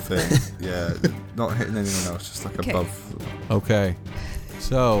hitting above the... it. Yeah, not hitting anyone else, just like Okay. above. Okay.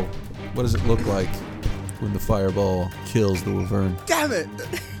 So, what does it look like when the fireball kills the Wyvern? Damn it!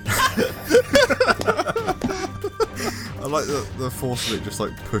 I like the force of it just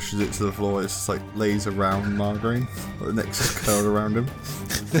pushes it to the floor. It's just lays around Margarine. The neck's just curled around him.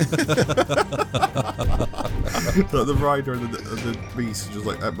 The rider and the beast are just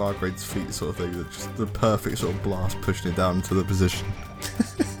at Margarine's feet sort of thing. It's just the perfect sort of blast pushing it down into the position.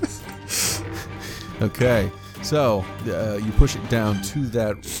 Okay. So, you push it down to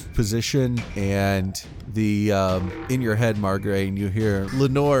that position, and the in your head, Margarine, you hear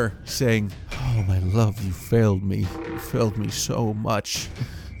Lenore saying, "Oh, my love, you failed me. You failed me so much.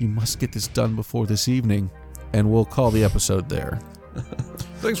 You must get this done before this evening." And we'll call the episode there.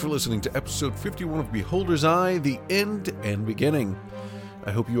 Thanks for listening to episode 51 of Beholder's Eye, The End and Beginning.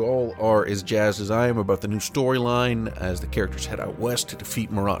 I hope you all are as jazzed as I am about the new storyline as the characters head out west to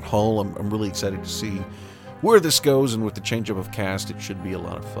defeat Marat Hull. I'm really excited to see where this goes, and with the change-up of cast, it should be a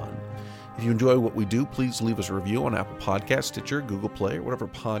lot of fun. If you enjoy what we do, please leave us a review on Apple Podcasts, Stitcher, Google Play, or whatever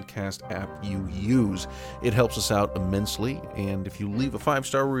podcast app you use. It helps us out immensely, and if you leave a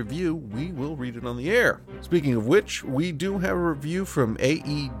 5-star review, we will read it on the air. Speaking of which, we do have a review from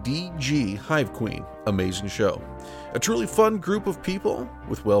AEDG Hive Queen. Amazing show. A truly fun group of people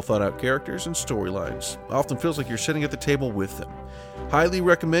with well-thought-out characters and storylines. Often feels like you're sitting at the table with them. Highly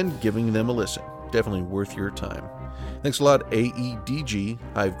recommend giving them a listen. Definitely worth your time. Thanks a lot, AEDG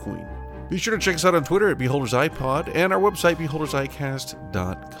Hive Queen. Be sure to check us out on Twitter at Beholder's iPod and our website,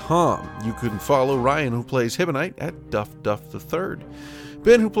 beholdersicast.com. You can follow Ryan, who plays Hibonite, at DuffDuff3rd.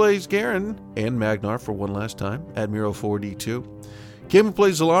 Ben, who plays Garen, and Magnar for one last time, at Miro4D2. Kim, who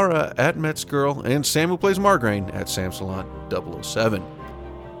plays Zalara, at Metsgirl, and Sam, who plays Margarine, at Samsalot007.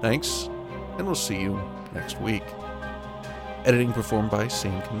 Thanks, and we'll see you next week. Editing performed by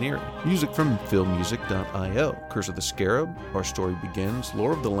Sam Canary. Music from filmmusic.io. Curse of the Scarab, Our Story Begins,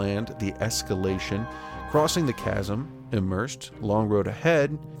 Lore of the Land, The Escalation, Crossing the Chasm, Immersed, Long Road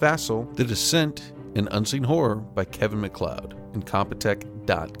Ahead, Vassal, The Descent, and Unseen Horror by Kevin MacLeod.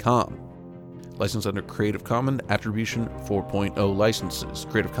 Incompetech.com. Licensed under Creative Commons Attribution 4.0 licenses.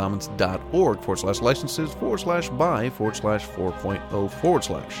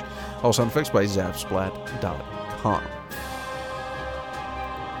 CreativeCommons.org/licenses/by/4.0/. All sound effects by Zapsplat.com.